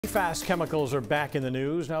PFAS chemicals are back in the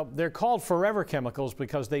news. Now, they're called forever chemicals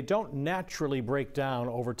because they don't naturally break down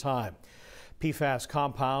over time. PFAS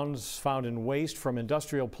compounds found in waste from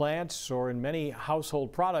industrial plants or in many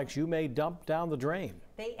household products you may dump down the drain.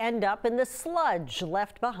 They end up in the sludge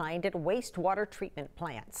left behind at wastewater treatment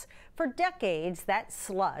plants. For decades, that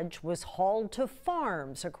sludge was hauled to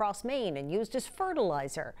farms across Maine and used as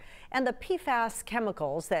fertilizer. And the PFAS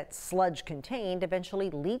chemicals that sludge contained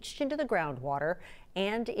eventually leached into the groundwater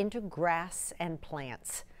and into grass and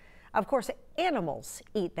plants. Of course, animals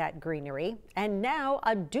eat that greenery, and now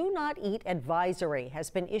a do not eat advisory has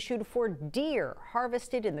been issued for deer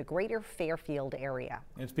harvested in the greater Fairfield area.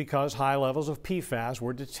 It's because high levels of PFAS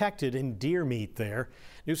were detected in deer meat there.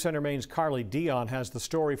 News Center Maine's Carly Dion has the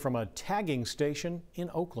story from a tagging station in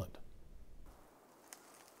Oakland.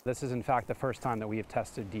 This is in fact the first time that we have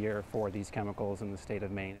tested deer for these chemicals in the state of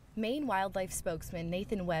Maine. Maine wildlife spokesman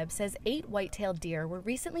Nathan Webb says 8 white-tailed deer were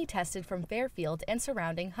recently tested from Fairfield and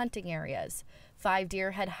surrounding hunting areas. 5 deer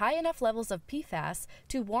had high enough levels of PFAS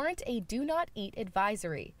to warrant a do not eat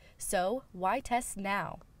advisory. So why test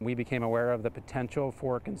now? We became aware of the potential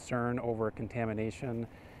for concern over contamination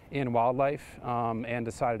in wildlife and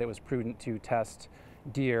decided it was prudent to test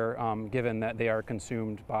deer given that they are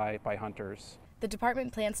consumed by hunters. The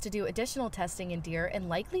department plans to do additional testing in deer and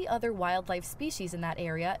likely other wildlife species in that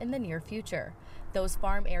area in the near future. Those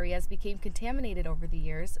farm areas became contaminated over the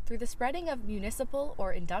years through the spreading of municipal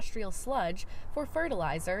or industrial sludge for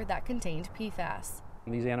fertilizer that contained PFAS.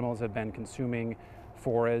 These animals have been consuming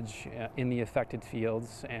forage in the affected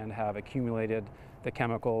fields and have accumulated the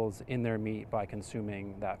chemicals in their meat by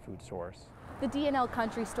consuming that food source. The D&L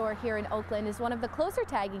Country Store here in Oakland is one of the closer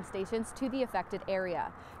tagging stations to the affected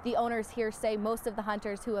area. The owners here say most of the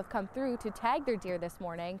hunters who have come through to tag their deer this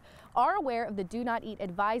morning are aware of the do not eat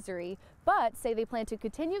advisory, but say they plan to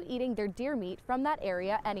continue eating their deer meat from that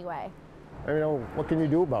area anyway. What can you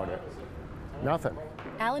do about it? Nothing.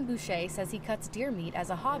 Alan Boucher says he cuts deer meat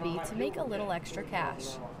as a hobby to make a little extra cash.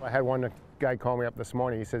 I had one guy call me up this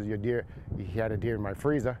morning. He says, he had a deer in my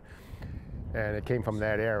freezer, and it came from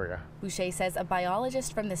that area. Boucher says a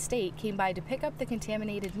biologist from the state came by to pick up the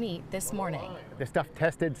contaminated meat this morning. The stuff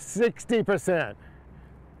tested 60%.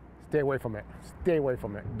 Stay away from it. Stay away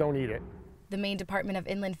from it. Don't eat it. The Maine Department of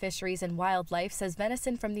Inland Fisheries and Wildlife says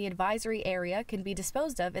venison from the advisory area can be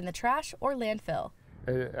disposed of in the trash or landfill.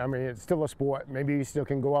 It's still a sport. Maybe you still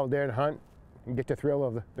can go out there and hunt and get the thrill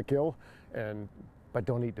of the kill, but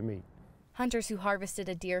don't eat the meat. Hunters who harvested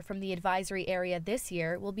a deer from the advisory area this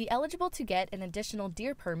year will be eligible to get an additional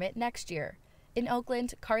deer permit next year. In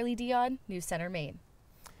Oakland, Carly Dion, News Center, Maine.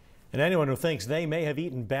 And anyone who thinks they may have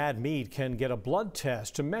eaten bad meat can get a blood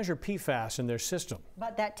test to measure PFAS in their system.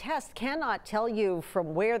 But that test cannot tell you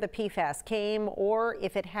from where the PFAS came or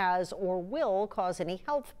if it has or will cause any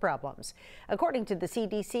health problems. According to the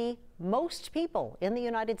CDC, most people in the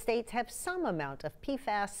United States have some amount of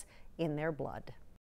PFAS in their blood.